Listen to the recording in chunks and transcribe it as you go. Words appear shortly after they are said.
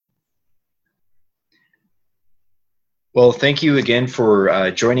Well, thank you again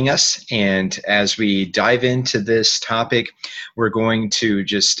for joining us. And as we dive into this topic, we're going to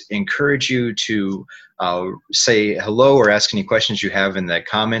just encourage you to say hello or ask any questions you have in the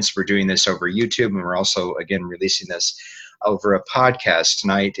comments. We're doing this over YouTube, and we're also, again, releasing this over a podcast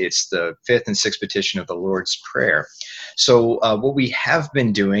tonight. It's the fifth and sixth petition of the Lord's Prayer. So what we have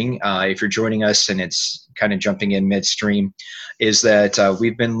been doing, if you're joining us and it's kind of jumping in midstream, is that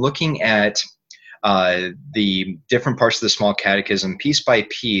we've been looking at the different parts of the small catechism piece by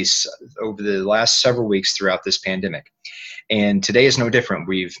piece over the last several weeks throughout this pandemic. And today is no different.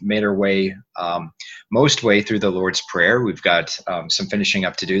 We've made our way most way through the Lord's Prayer. We've got some finishing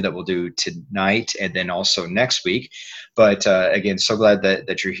up to do that we'll do tonight and then also next week. But again, so glad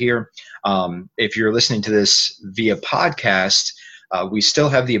that you're here. If you're listening to this via podcast, we still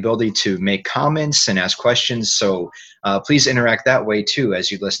have the ability to make comments and ask questions. So please interact that way too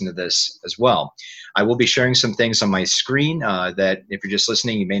as you listen to this as well. I will be sharing some things on my screen that if you're just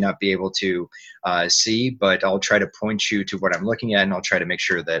listening, you may not be able to see, but I'll try to point you to what I'm looking at, and I'll try to make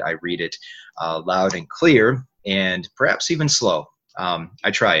sure that I read it loud and clear and perhaps even slow.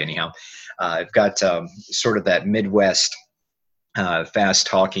 I try anyhow. I've got sort of that Midwest fast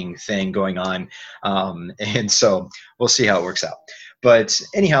talking thing going on. And so we'll see how it works out. But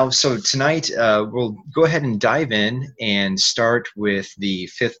anyhow, so tonight we'll go ahead and dive in and start with the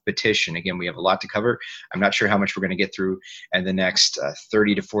fifth petition. Again, we have a lot to cover. I'm not sure how much we're going to get through in the next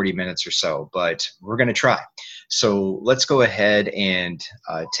 30 to 40 minutes or so, but we're going to try. So let's go ahead and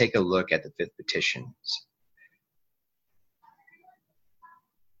take a look at the fifth petition.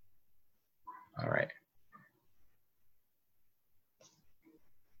 All right.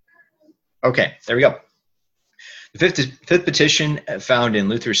 Okay, there we go. The fifth petition found in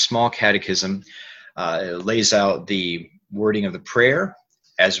Luther's Small Catechism lays out the wording of the prayer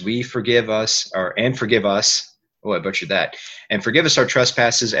as we forgive us, and forgive us. Oh, I butchered that. And forgive us our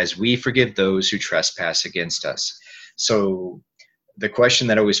trespasses as we forgive those who trespass against us. So the question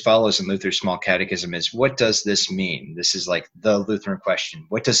that always follows in Luther's Small Catechism is, what does this mean? This is like the Lutheran question.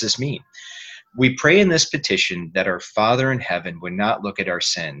 What does this mean? We pray in this petition that our Father in heaven would not look at our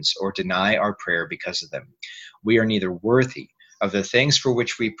sins or deny our prayer because of them. We are neither worthy of the things for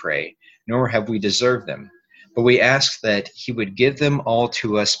which we pray, nor have we deserved them. But we ask that he would give them all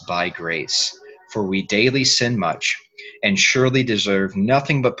to us by grace, for we daily sin much and surely deserve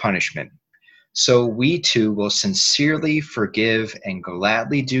nothing but punishment. So we too will sincerely forgive and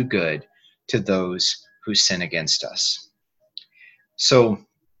gladly do good to those who sin against us. So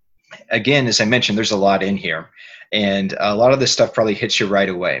again, as I mentioned, there's a lot in here, and a lot of this stuff probably hits you right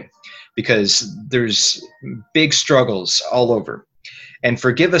away because there's big struggles all over. And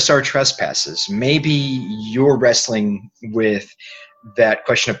forgive us our trespasses. Maybe you're wrestling with that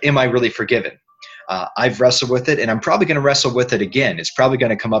question of, am I really forgiven? I've wrestled with it, and I'm probably going to wrestle with it again. It's probably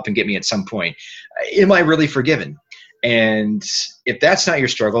going to come up and get me at some point. Am I really forgiven? And if that's not your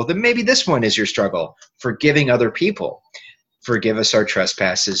struggle, then maybe this one is your struggle, forgiving other people. Forgive us our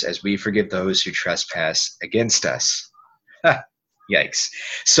trespasses as we forgive those who trespass against us. Yikes.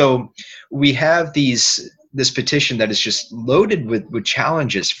 So we have this petition that is just loaded with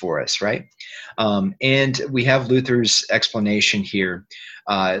challenges for us, right? And we have Luther's explanation here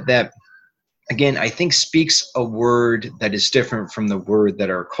that, again, I think speaks a word that is different from the word that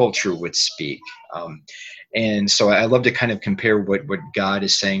our culture would speak. And so I love to kind of compare what God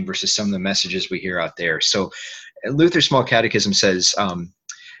is saying versus some of the messages we hear out there. So Luther's Small Catechism says,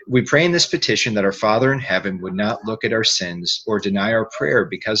 we pray in this petition that our Father in heaven would not look at our sins or deny our prayer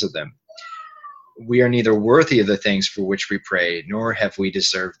because of them. We are neither worthy of the things for which we pray, nor have we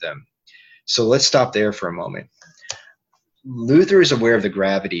deserved them. So let's stop there for a moment. Luther is aware of the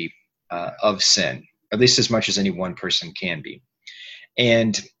gravity of sin, at least as much as any one person can be.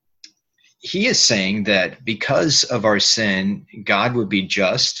 And he is saying that because of our sin, God would be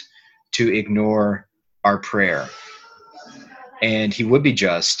just to ignore our prayer. And he would be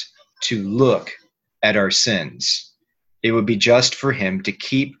just to look at our sins. It would be just for him to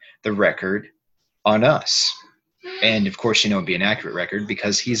keep the record on us. And of course, it'd be an accurate record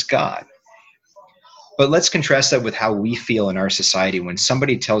because he's God. But let's contrast that with how we feel in our society when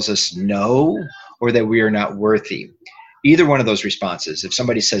somebody tells us no, or that we are not worthy. Either one of those responses. If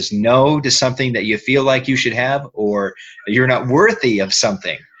somebody says no to something that you feel like you should have, or you're not worthy of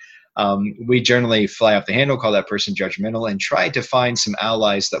something, we generally fly off the handle, call that person judgmental, and try to find some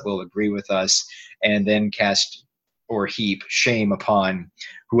allies that will agree with us and then cast or heap shame upon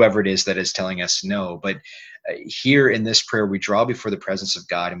whoever it is that is telling us no. But here in this prayer, we draw before the presence of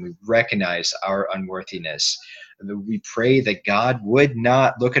God and we recognize our unworthiness. We pray that God would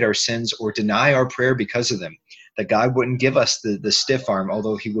not look at our sins or deny our prayer because of them. that God wouldn't give us the stiff arm,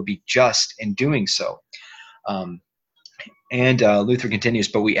 although he would be just in doing so. And Luther continues,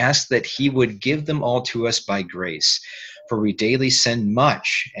 but we ask that he would give them all to us by grace, for we daily sin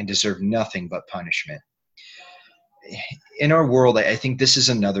much and deserve nothing but punishment. In our world, I think this is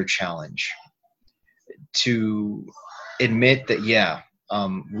another challenge, to admit that,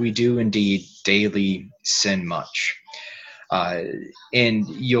 we do indeed daily sin much. And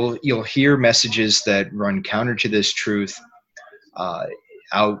you'll hear messages that run counter to this truth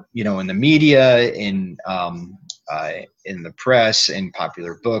out, in the media, in the press, in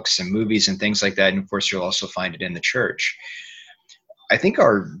popular books and movies and things like that. And of course, you'll also find it in the church. I think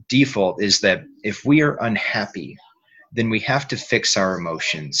our default is that if we are unhappy, then we have to fix our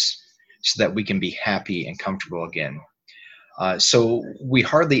emotions so that we can be happy and comfortable again. So we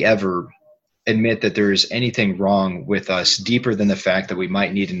hardly ever admit that there is anything wrong with us deeper than the fact that we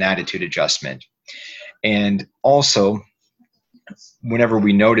might need an attitude adjustment. And also, whenever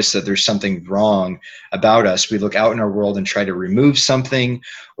we notice that there's something wrong about us, we look out in our world and try to remove something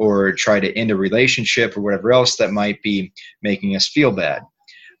or try to end a relationship or whatever else that might be making us feel bad.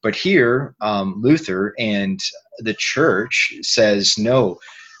 But here, Luther and the church says, no,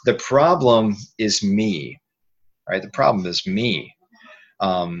 the problem is me, right? The problem is me.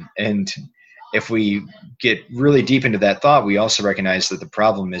 And if we get really deep into that thought, we also recognize that the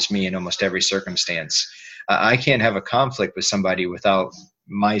problem is me in almost every circumstance. I can't have a conflict with somebody without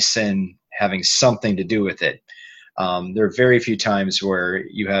my sin having something to do with it. There are very few times where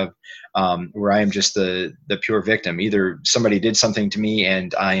you have where I am just the pure victim. Either somebody did something to me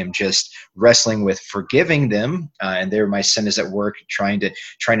and I am just wrestling with forgiving them, and there my sin is at work trying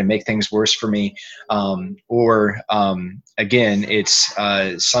to make things worse for me, or again, it's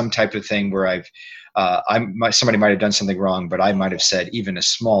some type of thing where somebody might have done something wrong, but I might have said even a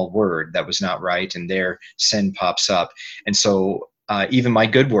small word that was not right, and their sin pops up. And so even my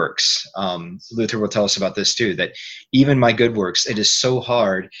good works, Luther will tell us about this too, that even my good works, it is so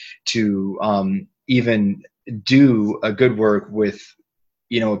hard to even do a good work with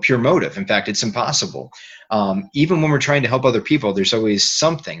a pure motive. In fact, it's impossible. Even when we're trying to help other people, there's always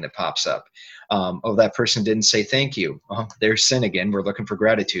something that pops up. Oh, that person didn't say thank you. Oh, there's sin again. We're looking for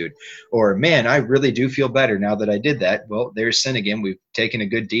gratitude. Or, man, I really do feel better now that I did that. Well, there's sin again. We've taken a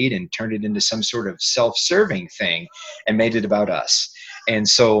good deed and turned it into some sort of self-serving thing and made it about us. And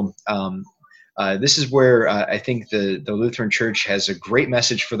so this is where I think the Lutheran Church has a great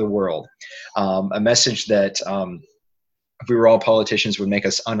message for the world, a message that if we were all politicians would make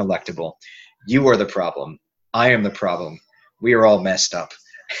us unelectable. You are the problem. I am the problem. We are all messed up.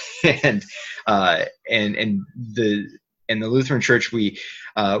 And the Lutheran Church, we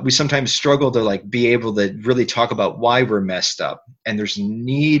sometimes struggle to be able to really talk about why we're messed up, and there's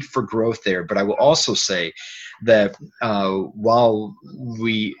need for growth there. But I will also say that while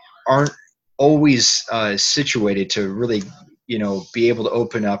we aren't always situated to really be able to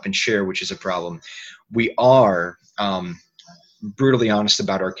open up and share, which is a problem, we are brutally honest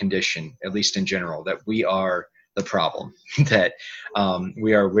about our condition, at least in general, that we are the problem, that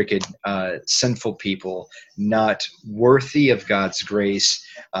we are wicked, sinful people, not worthy of God's grace,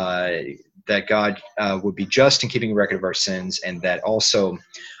 that God would be just in keeping a record of our sins, and that also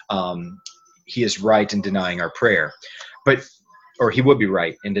he is right in denying our prayer, or he would be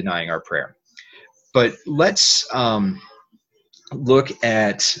right in denying our prayer. But let's look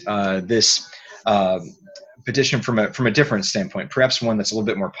at this petition from a different standpoint, perhaps one that's a little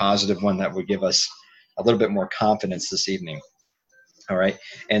bit more positive, one that would give us a little bit more confidence this evening. All right.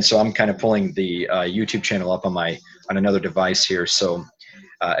 And so I'm kind of pulling the YouTube channel up on another device here. So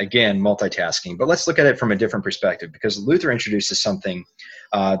again, multitasking, but let's look at it from a different perspective, because Luther introduces something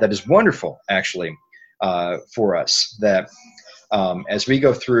that is wonderful, actually, for us, that as we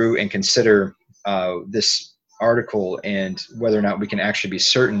go through and consider this article and whether or not we can actually be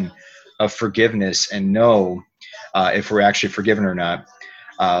certain of forgiveness and know if we're actually forgiven or not,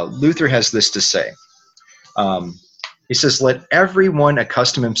 Luther has this to say. He says, "Let everyone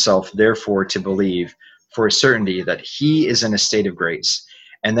accustom himself, therefore, to believe for a certainty that he is in a state of grace,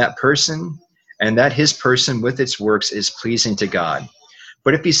 and that his person with its works is pleasing to God.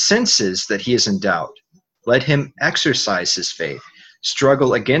 But if he senses that he is in doubt, let him exercise his faith,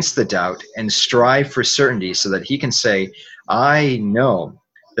 struggle against the doubt, and strive for certainty, so that he can say, I know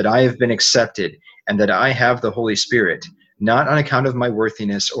that I have been accepted and that I have the Holy Spirit, not on account of my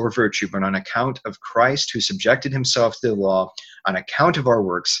worthiness or virtue, but on account of Christ, who subjected himself to the law on account of our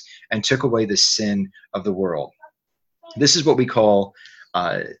works and took away the sin of the world." This is what we call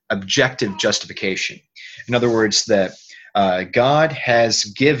objective justification. In other words, that God has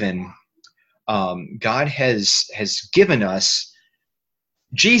given God has given us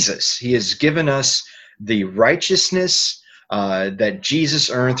Jesus. He has given us the righteousness that Jesus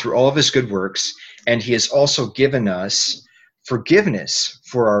earned through all of his good works, and he has also given us forgiveness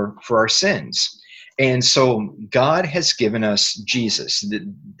for our sins. And so God has given us Jesus.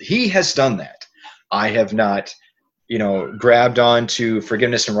 He has done that. I have not, grabbed onto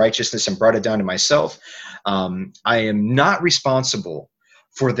forgiveness and righteousness and brought it down to myself. I am not responsible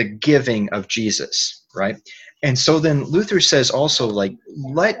for the giving of Jesus, right? And so then Luther says also, like,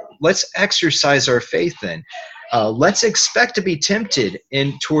 let's exercise our faith then. Let's expect to be tempted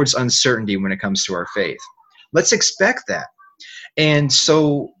towards uncertainty when it comes to our faith. Let's expect that. And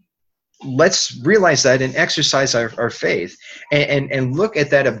so let's realize that and exercise our faith and look at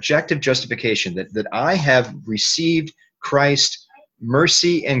that objective justification that I have received Christ's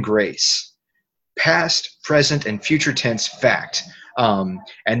mercy and grace, past, present, and future tense fact.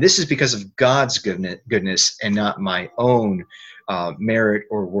 And this is because of God's goodness and not my own merit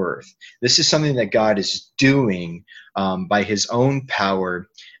or worth. This is something that God is doing by his own power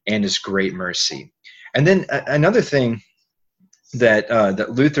and his great mercy. And then another thing that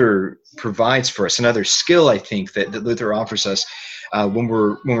Luther provides for us, another skill I think that Luther offers us when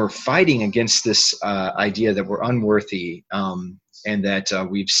we're fighting against this idea that we're unworthy and that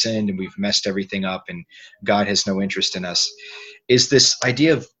we've sinned and we've messed everything up and God has no interest in us, is this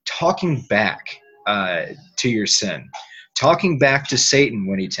idea of talking back to your sin, talking back to Satan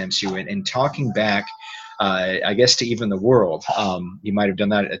when he tempts you, and talking back, I guess, to even the world. He might have done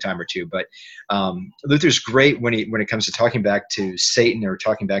that at a time or two, but Luther's great when it comes to talking back to Satan or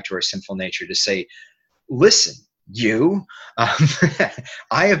talking back to our sinful nature, to say, listen, you,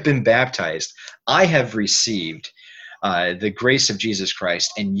 I have been baptized. I have received the grace of Jesus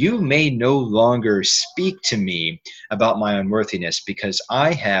Christ, and you may no longer speak to me about my unworthiness, because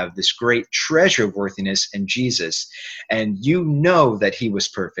I have this great treasure of worthiness in Jesus, and you know that he was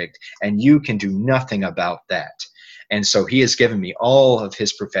perfect, and you can do nothing about that. And so he has given me all of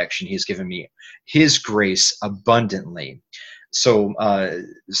his perfection. He has given me his grace abundantly. So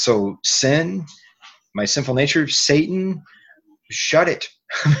sin, my sinful nature, Satan, shut it.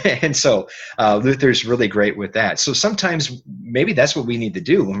 And so Luther's really great with that. So sometimes maybe that's what we need to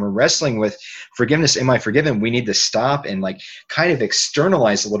do when we're wrestling with forgiveness. Am I forgiven? We need to stop and like kind of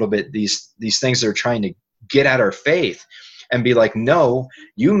externalize a little bit these things that are trying to get at our faith and be like, no,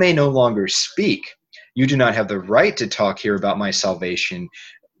 you may no longer speak. You do not have the right to talk here about my salvation.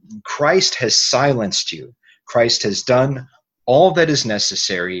 Christ has silenced you. Christ has done all that is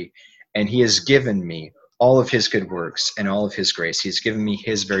necessary, and he has given me all of his good works and all of his grace. He's given me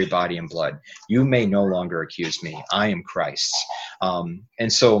his very body and blood. You may no longer accuse me. I am Christ's.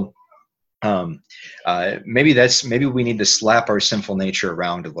 And so maybe we need to slap our sinful nature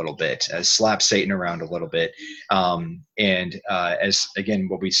around a little bit, slap Satan around a little bit. As again,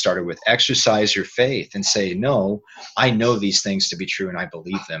 what we started with, exercise your faith and say, no, I know these things to be true and I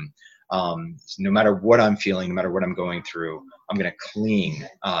believe them. No matter what I'm feeling, no matter what I'm going through, I'm going to cling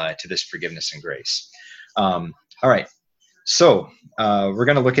to this forgiveness and grace. All right, so we're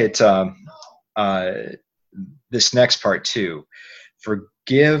going to look at this next part too.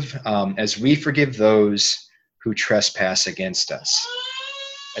 Forgive as we forgive those who trespass against us.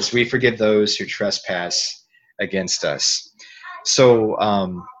 As we forgive those who trespass against us. So,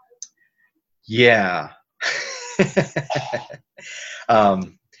 yeah.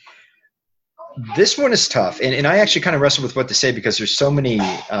 This one is tough. And I actually kind of wrestle with what to say because there's so many...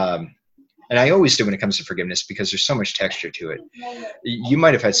 and I always do when it comes to forgiveness because there's so much texture to it. You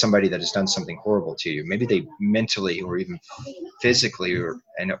might have had somebody that has done something horrible to you. Maybe they mentally or even physically or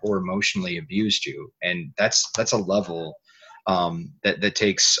emotionally abused you. And that's a level that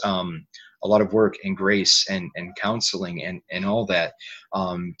takes a lot of work and grace and counseling and all that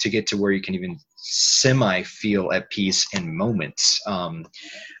to get to where you can even semi feel at peace in moments.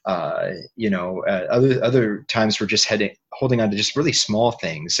 Other times we're just holding on to just really small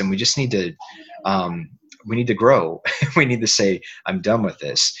things, and we just need to grow. We need to say, I'm done with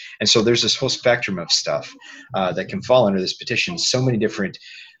this. And so there's this whole spectrum of stuff that can fall under this petition. So many different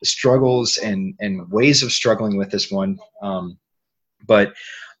struggles and ways of struggling with this one. But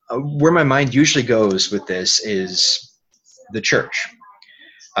where my mind usually goes with this is the church.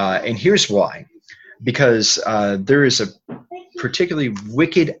 And here's why. Because there is a particularly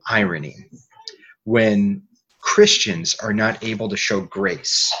wicked irony when Christians are not able to show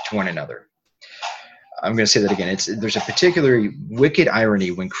grace to one another. I'm going to say that again. There's a particularly wicked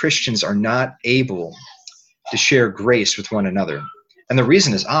irony when Christians are not able to share grace with one another. And the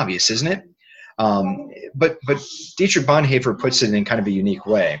reason is obvious, isn't it? But Dietrich Bonhoeffer puts it in kind of a unique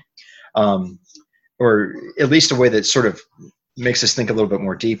way. um, or at least a way that sort of makes us think a little bit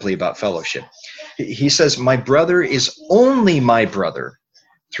more deeply about fellowship. He says, "My brother is only my brother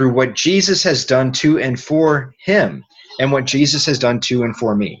through what Jesus has done to and for him, and what Jesus has done to and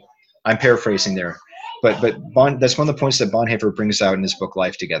for me." I'm paraphrasing there, but that's one of the points that Bonhoeffer brings out in his book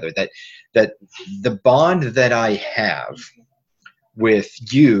Life Together. That the bond that I have with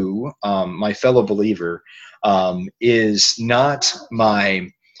you, my fellow believer, is not my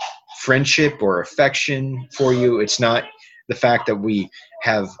friendship or affection for you. It's not the fact that we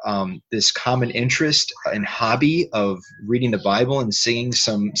have this common interest and hobby of reading the Bible and singing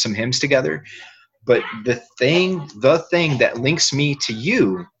some hymns together, but the thing that links me to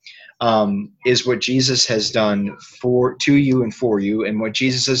you is what Jesus has done to you and for you, and what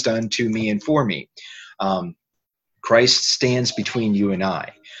Jesus has done to me and for me. Christ stands between you and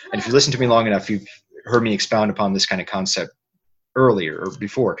I. And if you listen to me long enough, you've heard me expound upon this kind of concept earlier or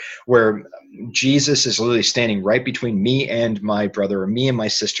before, where Jesus is literally standing right between me and my brother, or me and my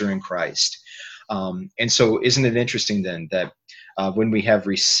sister in Christ. And so isn't it interesting then that when we have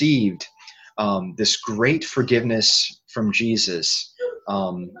received this great forgiveness from Jesus,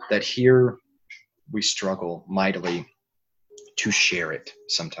 that here we struggle mightily to share it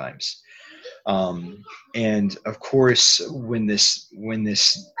sometimes. And of course, when this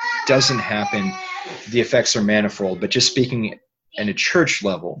doesn't happen, the effects are manifold. But just speaking at a church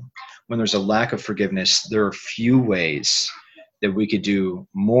level, when there's a lack of forgiveness, there are few ways that we could do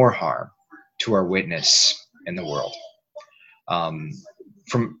more harm to our witness in the world.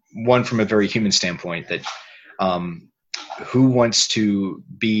 From a very human standpoint, that who wants to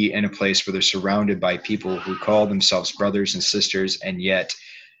be in a place where they're surrounded by people who call themselves brothers and sisters and yet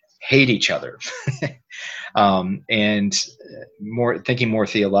hate each other? And thinking more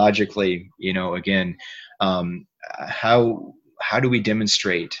theologically, again, how do we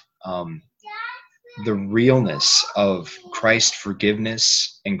demonstrate the realness of Christ's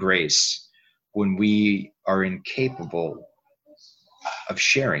forgiveness and grace when we are incapable of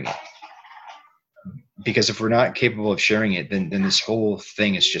sharing it? Because if we're not capable of sharing it, then this whole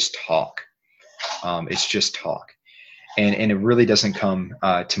thing is just talk. It's just talk, and it really doesn't come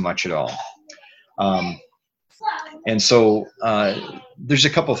to much at all. And so there's a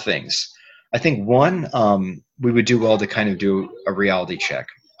couple things. I think one, we would do well to kind of do a reality check.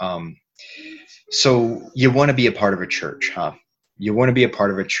 So you want to be a part of a church, huh? You want to be a part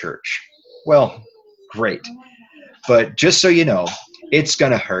of a church. Well, great. But just so you know, it's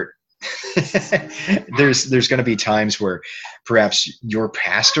going to hurt. There's going to be times where perhaps your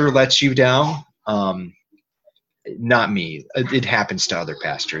pastor lets you down. Not me. It happens to other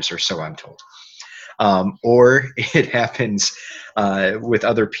pastors, or so I'm told. Or it happens with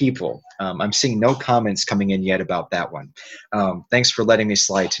other people. I'm seeing no comments coming in yet about that one. Thanks for letting me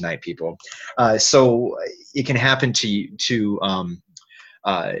slide tonight, people. So it can happen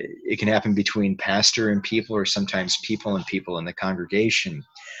it can happen between pastor and people, or sometimes people and people in the congregation.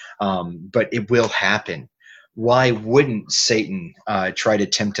 But it will happen. Why wouldn't Satan try to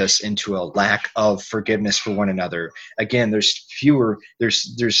tempt us into a lack of forgiveness for one another? Again, there's few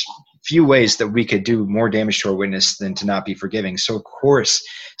ways that we could do more damage to our witness than to not be forgiving. So of course,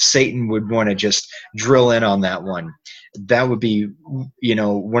 Satan would want to just drill in on that one. That would be,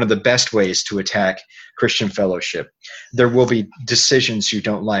 one of the best ways to attack Christian fellowship. There will be decisions you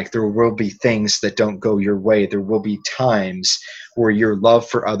don't like. There will be things that don't go your way. There will be times where your love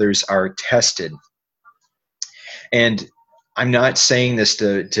for others are tested. And I'm not saying this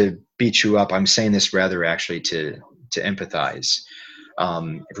to beat you up. I'm saying this rather actually to empathize.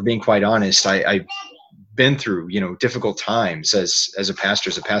 If we're being quite honest, I've been through, difficult times as a pastor.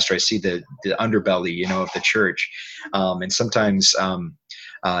 As a pastor, I see the underbelly, of the church. And sometimes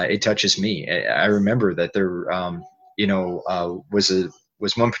it touches me. I remember that there,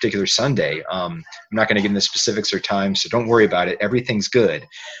 was one particular Sunday. I'm not going to get into specifics or time, so don't worry about it. Everything's good.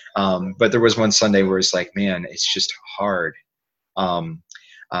 But there was one Sunday where it's like, man, it's just hard.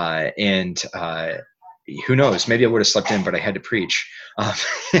 And who knows? Maybe I would have slept in, but I had to preach,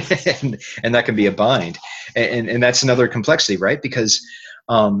 and that can be a bind. And that's another complexity, right? Because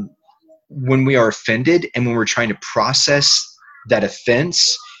when we are offended and when we're trying to process that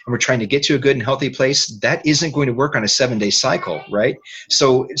offense, and we're trying to get to a good and healthy place, that isn't going to work on a 7-day cycle, right?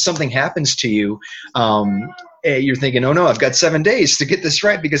 So if something happens to you, you're thinking, oh no, I've got 7 days to get this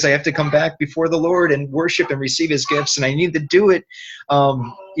right because I have to come back before the Lord and worship and receive his gifts. And I need to do it,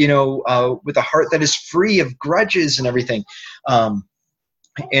 with a heart that is free of grudges and everything.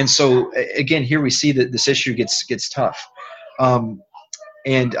 And so again, here we see that this issue gets tough.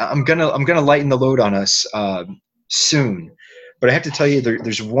 And I'm gonna lighten the load on us soon. But I have to tell you,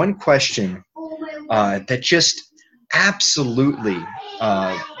 there's one question that just absolutely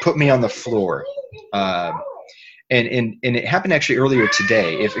put me on the floor. And it happened actually earlier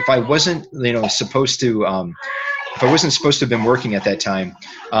today. If I wasn't, supposed to, if I wasn't supposed to have been working at that time,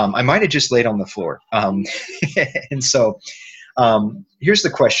 I might have just laid on the floor. And so here's the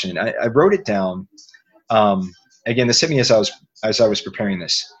question. I wrote it down. Again, this hit me as I was preparing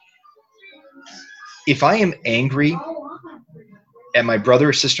this. If I am angry at my brother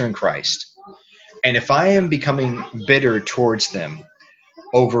or sister in Christ, and if I am becoming bitter towards them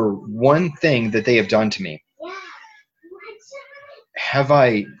over one thing that they have done to me,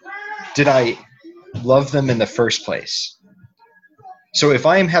 did I love them in the first place? So if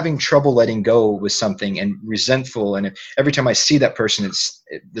I am having trouble letting go with something and resentful, and every time I see that person,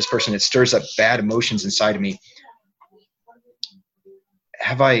 it stirs up bad emotions inside of me,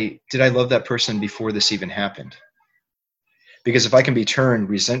 did I love that person before this even happened? Because if I can be turned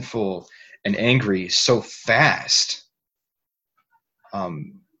resentful and angry so fast,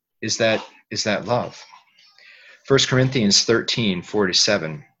 is that love? 1 Corinthians 13, 4-7.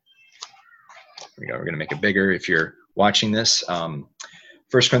 Here we go. We're going to make it bigger if you're watching this. 1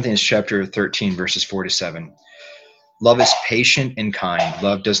 Corinthians chapter 13, verses 4-7. Love is patient and kind.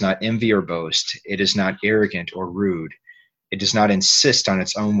 Love does not envy or boast. It is not arrogant or rude. It does not insist on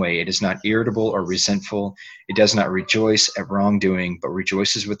its own way. It is not irritable or resentful. It does not rejoice at wrongdoing, but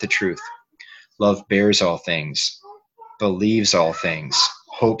rejoices with the truth. Love bears all things, believes all things,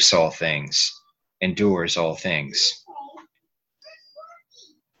 hopes all things, endures all things.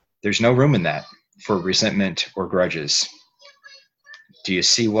 There's no room in that for resentment or grudges. Do you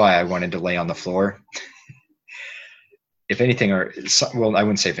see why I wanted to lay on the floor? If anything, I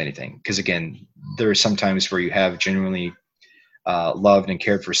wouldn't say if anything, because again, there are some times where you have genuinely loved and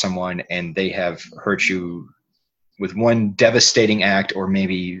cared for someone, and they have hurt you with one devastating act, or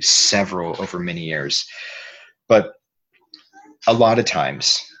maybe several over many years. But a lot of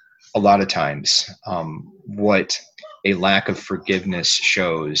times, what a lack of forgiveness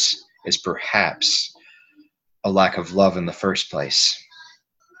shows is perhaps a lack of love in the first place.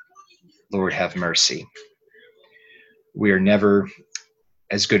 Lord, have mercy. We are never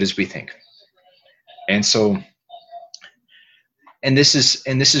as good as we think. And so, and this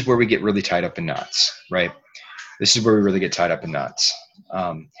is where we get really tied up in knots, right? This is where we really get tied up in knots.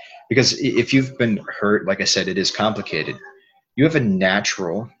 Because if you've been hurt, like I said, it is complicated. You have a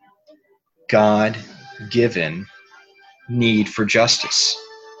natural, God-given need for justice.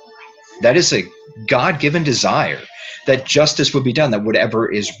 That is a God-given desire that justice would be done, that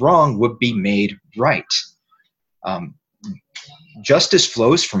whatever is wrong would be made right. Justice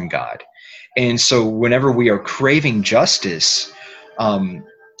flows from God. And so whenever we are craving justice,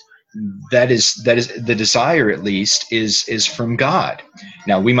 that is the desire, at least, is from God.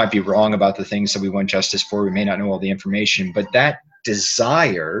 Now, we might be wrong about the things that we want justice for. We may not know all the information, but that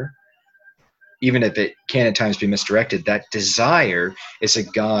desire, even if it can at times be misdirected, that desire is a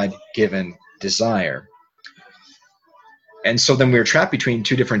God-given desire. And so then we're trapped between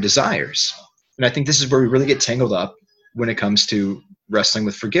two different desires. And I think this is where we really get tangled up when it comes to wrestling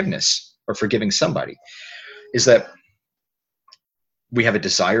with forgiveness or forgiving somebody, is that we have a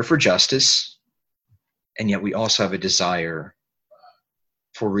desire for justice, and yet we also have a desire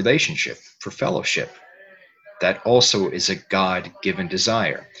for relationship, for fellowship. That also is a God-given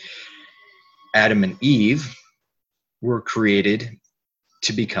desire. Adam and Eve were created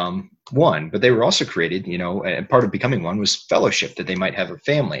to become one, but they were also created, and part of becoming one was fellowship, that they might have a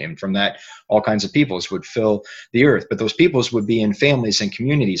family, and from that all kinds of peoples would fill the earth. But those peoples would be in families and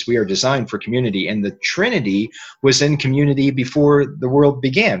communities. We are designed for community, and the Trinity was in community before the world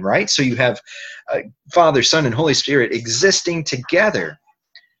began, right? So you have Father, Son, and Holy Spirit existing together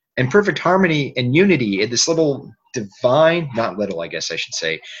in perfect harmony and unity in this little divine, not little, I guess I should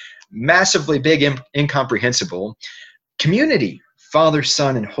say, massively big, incomprehensible community. Father,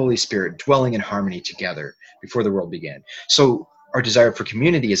 Son, and Holy Spirit dwelling in harmony together before the world began. So our desire for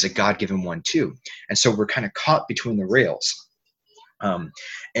community is a God-given one too. And so we're kind of caught between the rails. And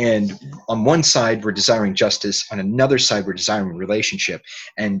on one side, we're desiring justice. On another side, we're desiring relationship.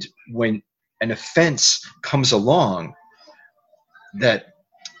 And when an offense comes along, that,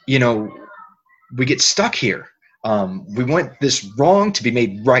 we get stuck here. We want this wrong to be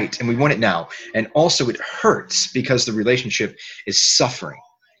made right, and we want it now. And also it hurts because the relationship is suffering,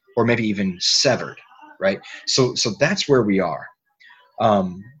 or maybe even severed, right? So that's where we are.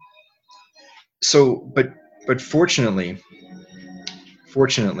 But fortunately,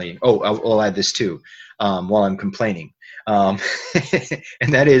 I'll add this too, while I'm complaining. And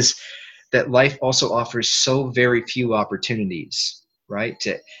that is, that life also offers so very few opportunities, right?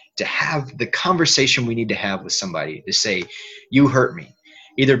 To have the conversation we need to have with somebody, to say, you hurt me,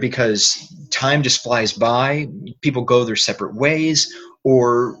 either because time just flies by, people go their separate ways,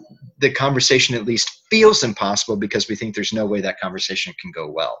 or the conversation at least feels impossible because we think there's no way that conversation can go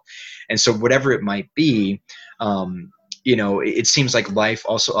well. And so whatever it might be, it seems like life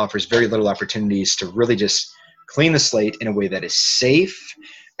also offers very little opportunities to really just clean the slate in a way that is safe,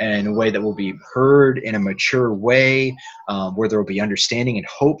 and a way that will be heard in a mature way, where there will be understanding and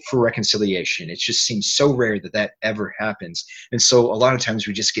hope for reconciliation. It just seems so rare that that ever happens. And so a lot of times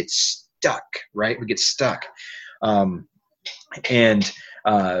we just get stuck, right? We get stuck. I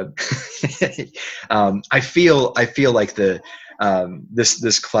feel like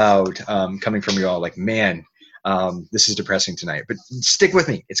this cloud coming from you all, like, man, this is depressing tonight, but stick with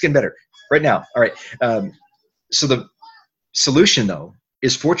me. It's getting better right now. All right. So the solution, though,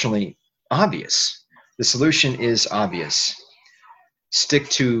 is fortunately obvious. The solution is obvious. Stick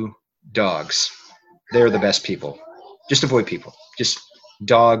to dogs. They're the best people. Just avoid people. Just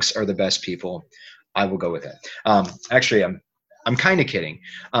dogs are the best people. I will go with that. Actually, I'm kind of kidding.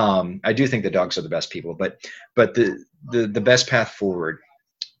 I do think the dogs are the best people, but the best path forward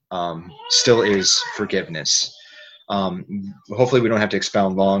still is forgiveness. Hopefully we don't have to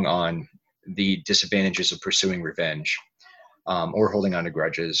expound long on the disadvantages of pursuing revenge, or holding on to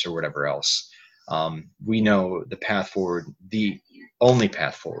grudges or whatever else. We know the path forward, the only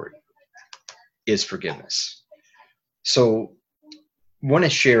path forward, is forgiveness. So I want to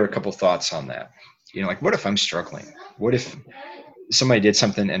share a couple thoughts on that. Like, what if I'm struggling? What if somebody did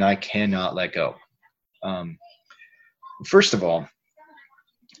something and I cannot let go? First of all,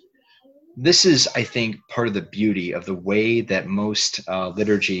 this is, I think, part of the beauty of the way that most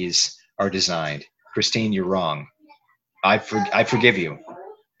liturgies are designed. Christine, you're wrong. I forgive you,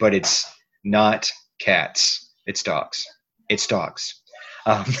 but it's not cats. It's dogs. It's dogs.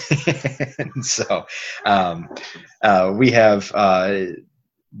 So we have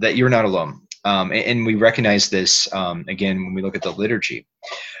that you're not alone. And we recognize this, again, when we look at the liturgy.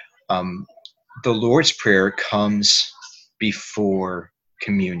 The Lord's Prayer comes before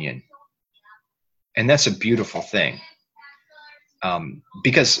communion. And that's a beautiful thing.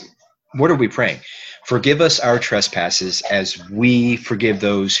 Because what are we praying? Forgive us our trespasses as we forgive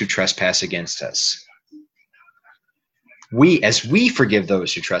those who trespass against us. As we forgive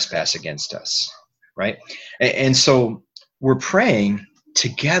those who trespass against us, right? And so we're praying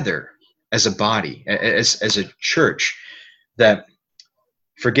together as a body, as a church, that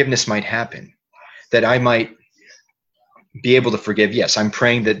forgiveness might happen, that I might be able to forgive. Yes, I'm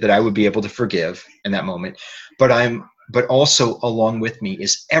praying that I would be able to forgive in that moment, but also along with me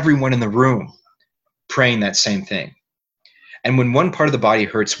is everyone in the room praying that same thing. And when one part of the body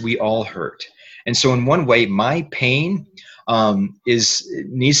hurts, we all hurt. And so in one way, my pain needs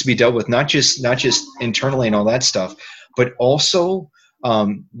to be dealt with, not just internally and all that stuff, but also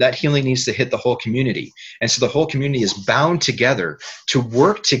that healing needs to hit the whole community. And so the whole community is bound together to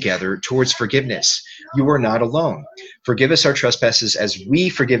work together towards forgiveness. You are not alone. Forgive us our trespasses as we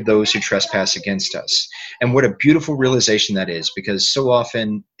forgive those who trespass against us. And what a beautiful realization that is, because so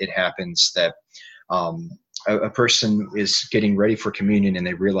often it happens that a person is getting ready for communion and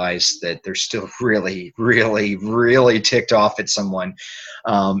they realize that they're still really, really, really ticked off at someone,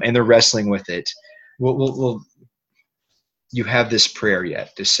 and they're wrestling with it. Well, you have this prayer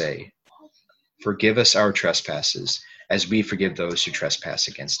yet to say, forgive us our trespasses as we forgive those who trespass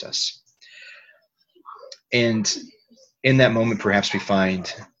against us. And in that moment, perhaps we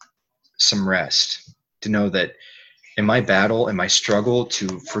find some rest to know that in my battle, in my struggle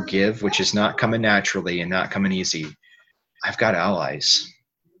to forgive, which is not coming naturally and not coming easy, I've got allies.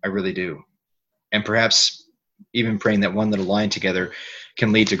 I really do. And perhaps even praying that one little line together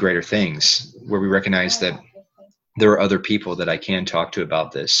can lead to greater things, where we recognize that there are other people that I can talk to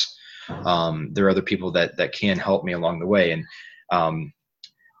about this. There are other people that can help me along the way.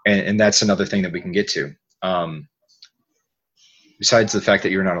 And that's another thing that we can get to. Besides the fact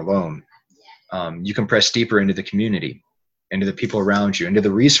that you're not alone, you can press deeper into the community, into the people around you, into the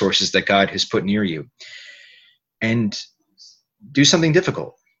resources that God has put near you, and do something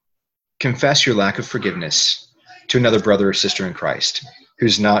difficult. Confess your lack of forgiveness to another brother or sister in Christ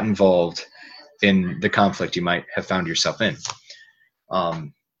who's not involved in the conflict you might have found yourself in.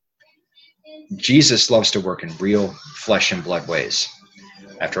 Jesus loves to work in real flesh and blood ways.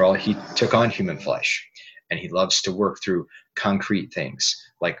 After all, he took on human flesh, and he loves to work through concrete things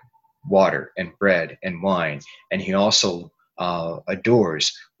like water and bread and wine. And he also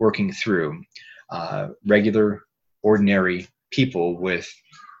adores working through regular, ordinary people with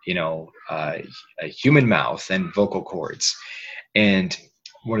a human mouth and vocal cords. And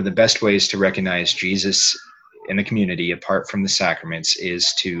one of the best ways to recognize Jesus in the community, apart from the sacraments,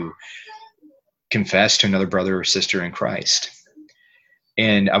 is to confess to another brother or sister in Christ.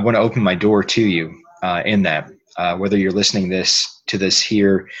 And I want to open my door to you in that, whether you're listening to this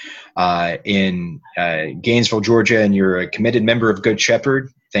here in Gainesville, Georgia, and you're a committed member of Good Shepherd.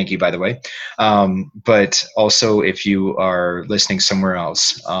 Thank you, by the way. But also, if you are listening somewhere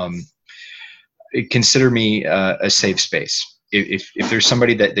else, consider me a safe space. If there's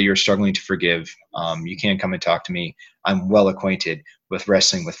somebody that you're struggling to forgive, you can come and talk to me. I'm well acquainted with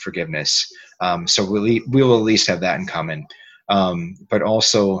wrestling with forgiveness. So we will at least have that in common. But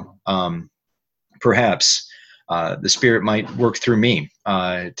also, perhaps the Spirit might work through me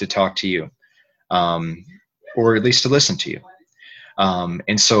to talk to you, or at least to listen to you.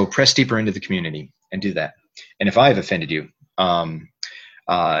 And so press deeper into the community and do that. And if I have offended you,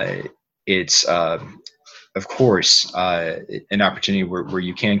 it's of course an opportunity where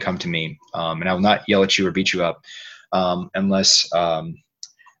you can come to me, and I will not yell at you or beat you up unless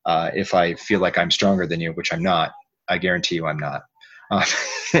if I feel like I'm stronger than you, which I'm not. I guarantee you I'm not.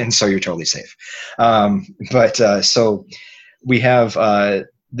 And so you're totally safe. So we have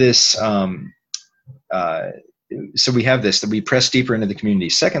this. So we have this, that we press deeper into the community.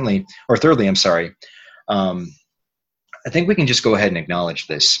 Thirdly, I'm sorry. I think we can just go ahead and acknowledge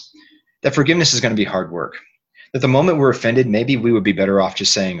this, that forgiveness is going to be hard work. That the moment we're offended, maybe we would be better off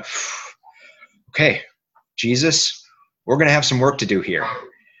just saying, okay, Jesus, we're going to have some work to do here.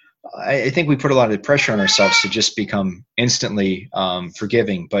 I think we put a lot of pressure on ourselves to just become instantly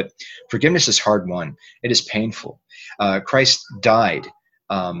forgiving, but forgiveness is hard won. It is painful. Christ died.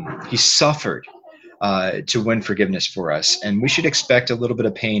 He suffered to win forgiveness for us, and we should expect a little bit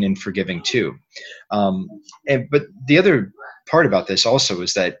of pain in forgiving too. But the other part about this also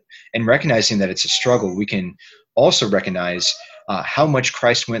is that in recognizing that it's a struggle, we can also recognize how much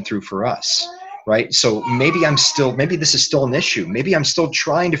Christ went through for us. Right? So maybe this is still an issue. Maybe I'm still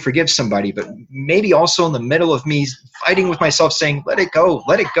trying to forgive somebody, but maybe also in the middle of me fighting with myself saying, let it go,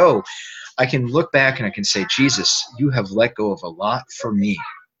 let it go. I can look back and I can say, Jesus, you have let go of a lot for me.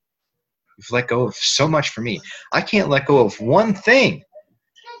 You've let go of so much for me. I can't let go of one thing.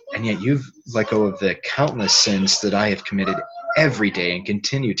 And yet you've let go of the countless sins that I have committed every day and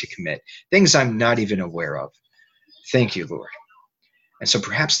continue to commit, things I'm not even aware of. Thank you, Lord. And so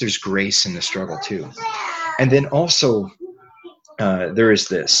perhaps there's grace in the struggle too. And then also there is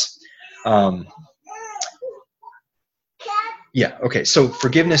this. So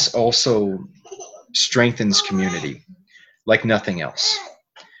forgiveness also strengthens community like nothing else.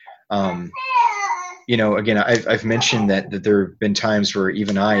 Again, I've mentioned that there have been times where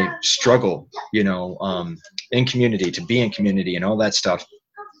even I struggle, in community, to be in community and all that stuff.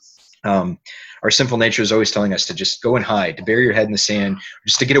 Our sinful nature is always telling us to just go and hide, to bury your head in the sand,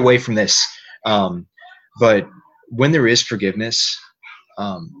 just to get away from this. But when there is forgiveness,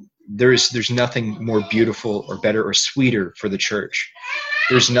 there's nothing more beautiful or better or sweeter for the church.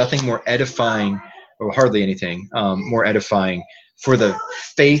 There's nothing more edifying, or hardly anything more edifying for the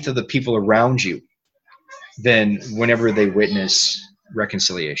faith of the people around you than whenever they witness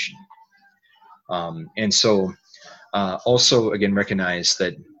reconciliation. And so also, again, recognize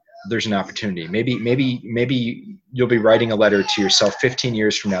that there's an opportunity. Maybe you'll be writing a letter to yourself 15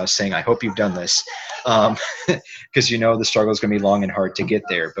 years from now saying, I hope you've done this, because the struggle is going to be long and hard to get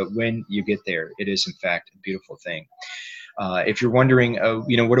there. But when you get there, it is in fact a beautiful thing. If you're wondering,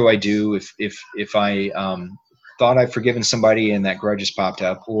 what do I do if I thought I've forgiven somebody and that grudge has popped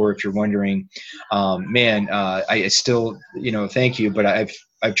up, or if you're wondering, I still, thank you, but I've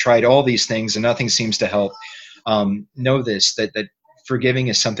tried all these things and nothing seems to help. Know this, that forgiving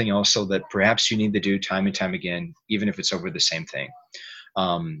is something also that perhaps you need to do time and time again, even if it's over the same thing.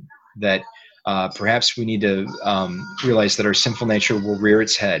 That perhaps we need to realize that our sinful nature will rear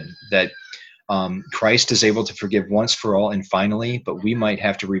its head, that Christ is able to forgive once for all and finally, but we might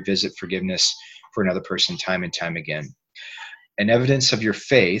have to revisit forgiveness for another person time and time again. An evidence of your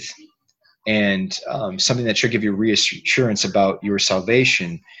faith and something that should give you reassurance about your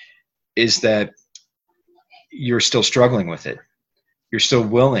salvation is that you're still struggling with it. You're still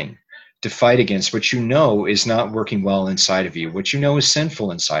willing to fight against what you know is not working well inside of you, what you know is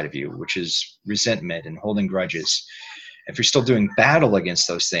sinful inside of you, which is resentment and holding grudges. If you're still doing battle against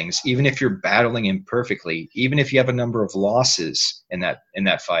those things, even if you're battling imperfectly, even if you have a number of losses in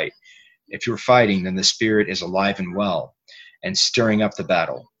that fight, if you're fighting, then the Spirit is alive and well and stirring up the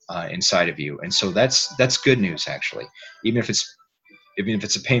battle inside of you. And so that's good news, actually. Even if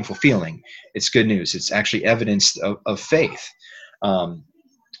it's a painful feeling, it's good news. It's actually evidence of faith.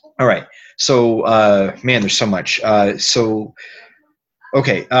 All right. So, man, there's so much.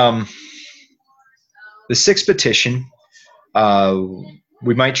 Okay. The sixth petition, uh,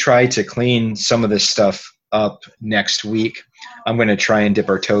 we might try to clean some of this stuff up next week. I'm going to try and dip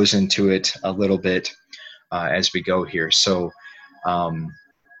our toes into it a little bit as we go here. So, um,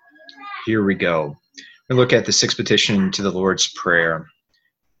 here we go. We look at the sixth petition to the Lord's Prayer.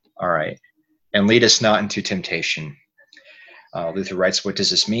 All right. And lead us not into temptation. Luther writes, what does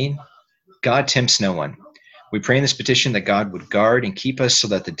this mean? God tempts no one. We pray in this petition that God would guard and keep us so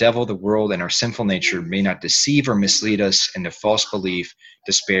that the devil, the world, and our sinful nature may not deceive or mislead us into false belief,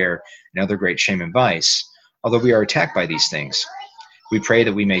 despair, and other great shame and vice, although we are attacked by these things. We pray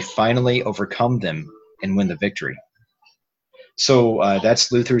that we may finally overcome them and win the victory. So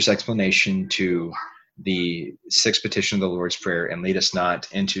that's Luther's explanation to the sixth petition of the Lord's Prayer, and lead us not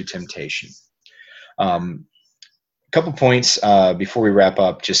into temptation. A couple points before we wrap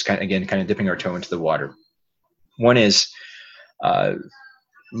up, just kind of dipping our toe into the water. One is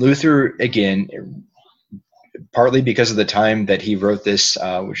Luther, again, partly because of the time that he wrote this,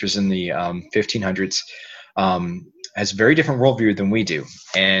 which was in the 1500s, has a very different worldview than we do,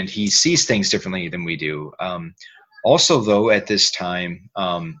 and he sees things differently than we do. Also, though, at this time,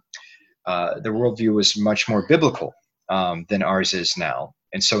 the worldview was much more biblical than ours is now,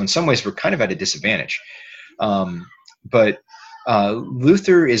 and so in some ways we're kind of at a disadvantage. But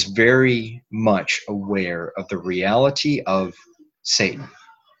Luther is very much aware of the reality of Satan,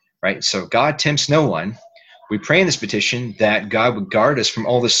 right? So God tempts no one. We pray in this petition that God would guard us from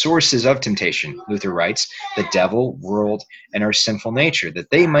all the sources of temptation, Luther writes, the devil, world, and our sinful nature,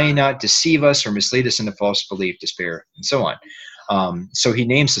 that they may not deceive us or mislead us into false belief, despair, and so on. So he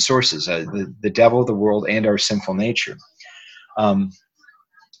names the sources, the devil, the world, and our sinful nature.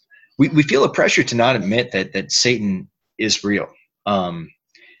 We feel a pressure to not admit that Satan is real.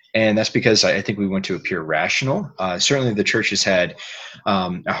 And that's because I think we want to appear rational. Certainly the church has had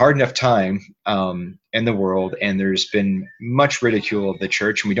a hard enough time in the world, and there's been much ridicule of the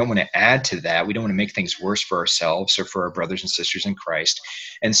church, and we don't want to add to that. We don't want to make things worse for ourselves or for our brothers and sisters in Christ.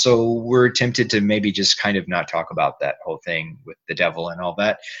 And so we're tempted to maybe just kind of not talk about that whole thing with the devil and all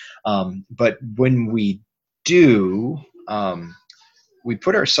that. But when we do, we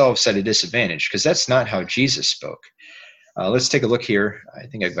put ourselves at a disadvantage, because that's not how Jesus spoke. Let's take a look here. I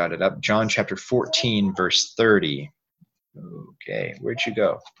think I've got it up. John chapter 14, verse 30. Okay, where'd you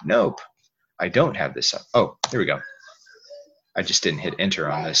go? Nope, I don't have this up. Oh, there we go. I just didn't hit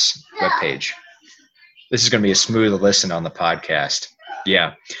enter on this webpage. This is going to be a smooth listen on the podcast.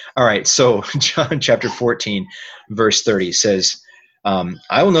 Yeah. All right, so John chapter 14, verse 30 says,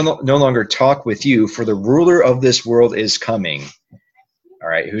 I will no longer talk with you, for the ruler of this world is coming. All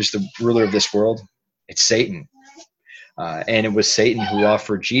right, who's the ruler of this world? It's Satan. And it was Satan who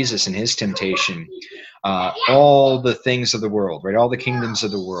offered Jesus in his temptation all the things of the world, right? All the kingdoms of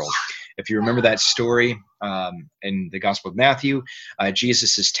the world. If you remember that story in the Gospel of Matthew,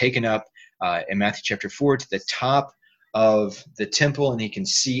 Jesus is taken up in Matthew chapter 4 to the top of the temple, and he can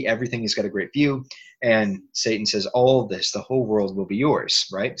see everything. He's got a great view. And Satan says, all of this, the whole world will be yours,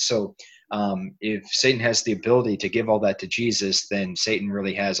 right? So if Satan has the ability to give all that to Jesus, then Satan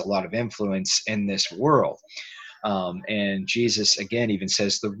really has a lot of influence in this world. And Jesus, again, even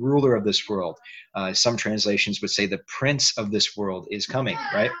says the ruler of this world. Some translations would say the prince of this world is coming,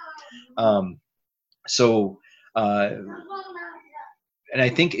 right? And I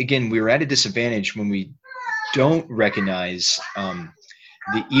think, again, we're at a disadvantage when we don't recognize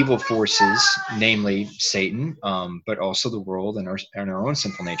the evil forces, namely Satan, but also the world and our own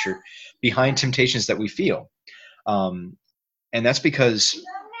sinful nature behind temptations that we feel. And that's because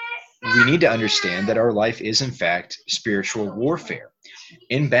we need to understand that our life is, in fact, spiritual warfare.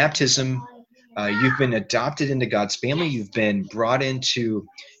 In baptism, you've been adopted into God's family. You've been brought into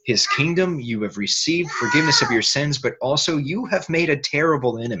his kingdom. You have received forgiveness of your sins, but also you have made a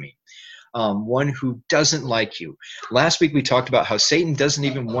terrible enemy, one who doesn't like you. Last week, we talked about how Satan doesn't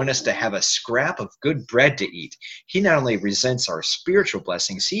even want us to have a scrap of good bread to eat. He not only resents our spiritual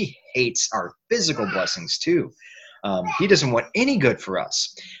blessings, he hates our physical blessings too. He doesn't want any good for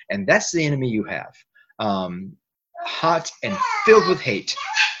us. And that's the enemy you have. Hot and filled with hate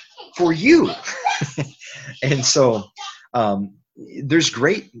for you. And so there's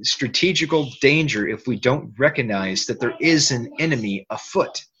great strategical danger if we don't recognize that there is an enemy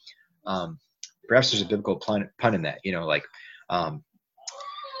afoot. Perhaps there's a biblical pun in that, like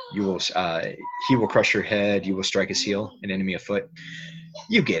he will crush your head, you will strike his heel, an enemy afoot.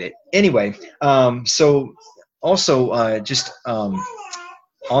 You get it. Anyway, so also,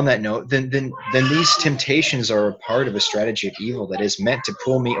 on that note, then these temptations are a part of a strategy of evil that is meant to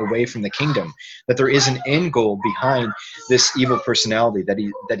pull me away from the kingdom. That there is an end goal behind this evil personality,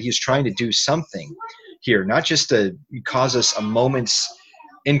 that he's trying to do something here, not just to cause us a moment's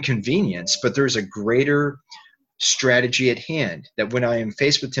inconvenience, but there's a greater strategy at hand. That when I am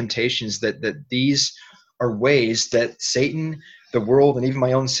faced with temptations, that these are ways that Satan, the world, and even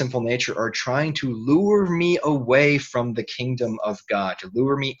my own sinful nature are trying to lure me away from the kingdom of God, to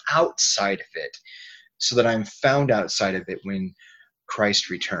lure me outside of it, so that I'm found outside of it when Christ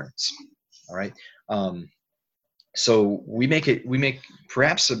returns. All right. So we make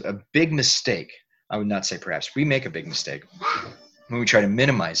perhaps a big mistake. I would not say perhaps. We make a big mistake when we try to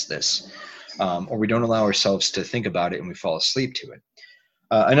minimize this, or we don't allow ourselves to think about it and we fall asleep to it.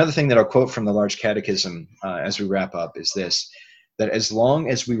 Another thing that I'll quote from the Large Catechism as we wrap up is this: that as long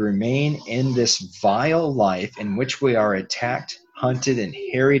as we remain in this vile life in which we are attacked, hunted, and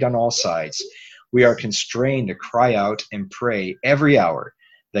harried on all sides, we are constrained to cry out and pray every hour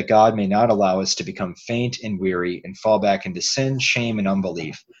that God may not allow us to become faint and weary and fall back into sin, shame, and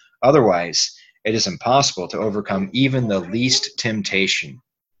unbelief. Otherwise, it is impossible to overcome even the least temptation.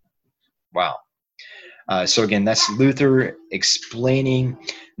 Wow. So again, that's Luther explaining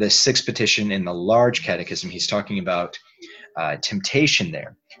the sixth petition in the Large Catechism. He's talking about temptation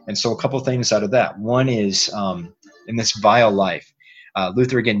there. And so a couple things out of that. One is in this vile life,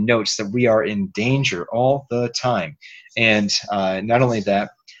 Luther again notes that we are in danger all the time. And not only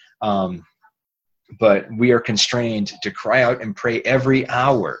that, but we are constrained to cry out and pray every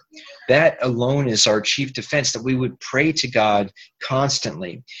hour. That alone is our chief defense, that we would pray to God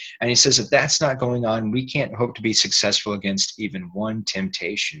constantly. And he says if that's not going on, we can't hope to be successful against even one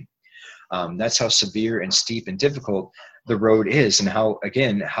temptation. That's how severe and steep and difficult the road is, and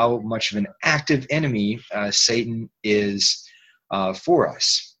how much of an active enemy Satan is for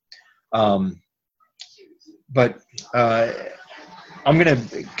us. But I'm going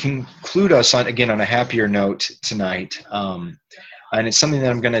to conclude us on a happier note tonight, and it's something that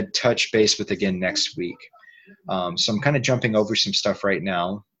I'm going to touch base with again next week. So I'm kind of jumping over some stuff right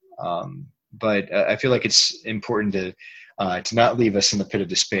now, but I feel like it's important to not leave us in the pit of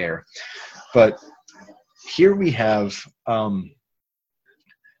despair. But here we have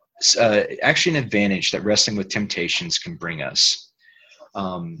actually an advantage that wrestling with temptations can bring us.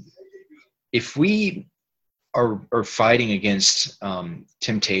 If we are fighting against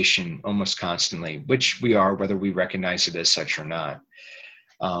temptation almost constantly, which we are, whether we recognize it as such or not,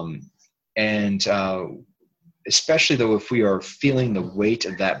 and especially though if we are feeling the weight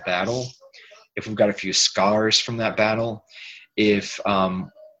of that battle, if we've got a few scars from that battle, if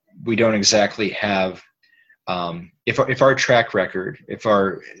we don't exactly have, if our track record, if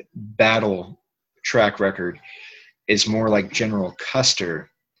our battle track record is more like General Custer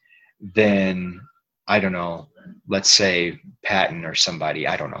than, I don't know, let's say Patton or somebody,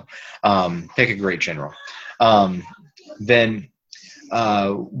 I don't know, pick a great general, then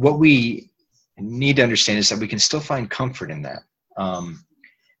what we need to understand is that we can still find comfort in that.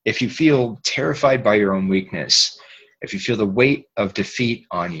 If you feel terrified by your own weakness, if you feel the weight of defeat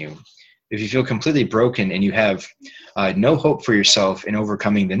on you, if you feel completely broken and you have no hope for yourself in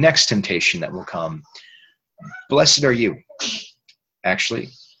overcoming the next temptation that will come, blessed are you. Actually,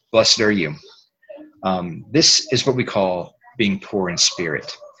 blessed are you. This is what we call being poor in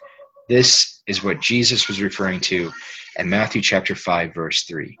spirit. This is what Jesus was referring to in Matthew chapter 5, verse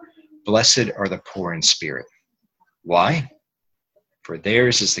 3. Blessed are the poor in spirit. Why? For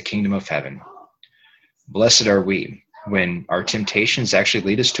theirs is the kingdom of heaven. Blessed are we when our temptations actually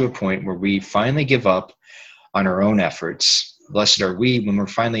lead us to a point where we finally give up on our own efforts. Blessed are we when we're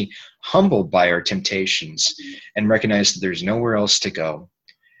finally humbled by our temptations and recognize that there's nowhere else to go.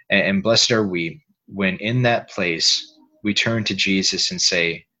 And blessed are we when in that place we turn to Jesus and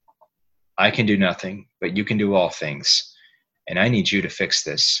say, I can do nothing, but you can do all things. And I need you to fix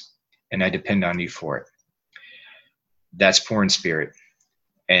this. And I depend on you for it. That's poor in spirit.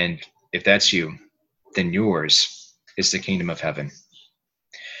 And if that's you, then yours is the kingdom of heaven.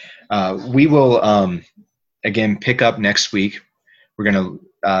 We will, again, pick up next week. We're going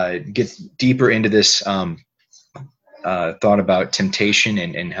to get deeper into this thought about temptation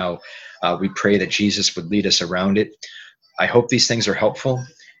and how we pray that Jesus would lead us around it. I hope these things are helpful.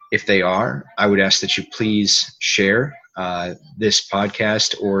 If they are, I would ask that you please share this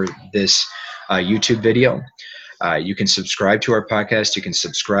podcast or this YouTube video. You can subscribe to our podcast. You can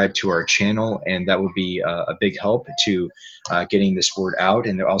subscribe to our channel, and that would be a big help to getting this word out.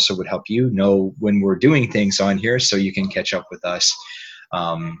 And it also would help you know when we're doing things on here so you can catch up with us.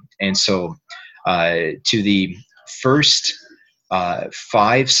 And so to the first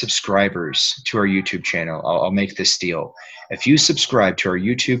 5 subscribers to our YouTube channel, I'll make this deal. If you subscribe to our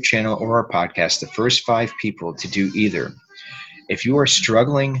YouTube channel or our podcast, the first 5 people to do either, if you are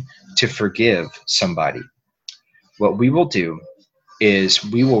struggling to forgive somebody, what we will do is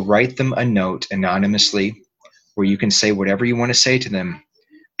we will write them a note anonymously where you can say whatever you want to say to them,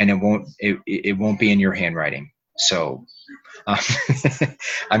 and it won't be in your handwriting. So um,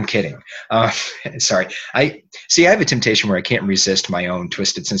 I'm kidding. Sorry. I have a temptation where I can't resist my own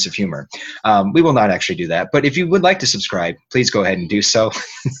twisted sense of humor. We will not actually do that. But if you would like to subscribe, please go ahead and do so.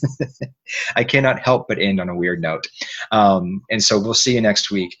 I cannot help but end on a weird note. And so we'll see you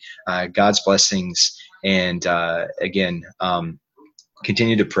next week. God's blessings. And again,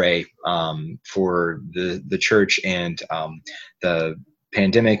 continue to pray for the church and the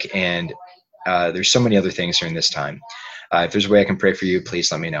pandemic. And there's so many other things during this time. If there's a way I can pray for you,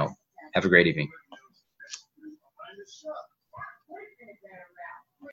 please let me know. Have a great evening.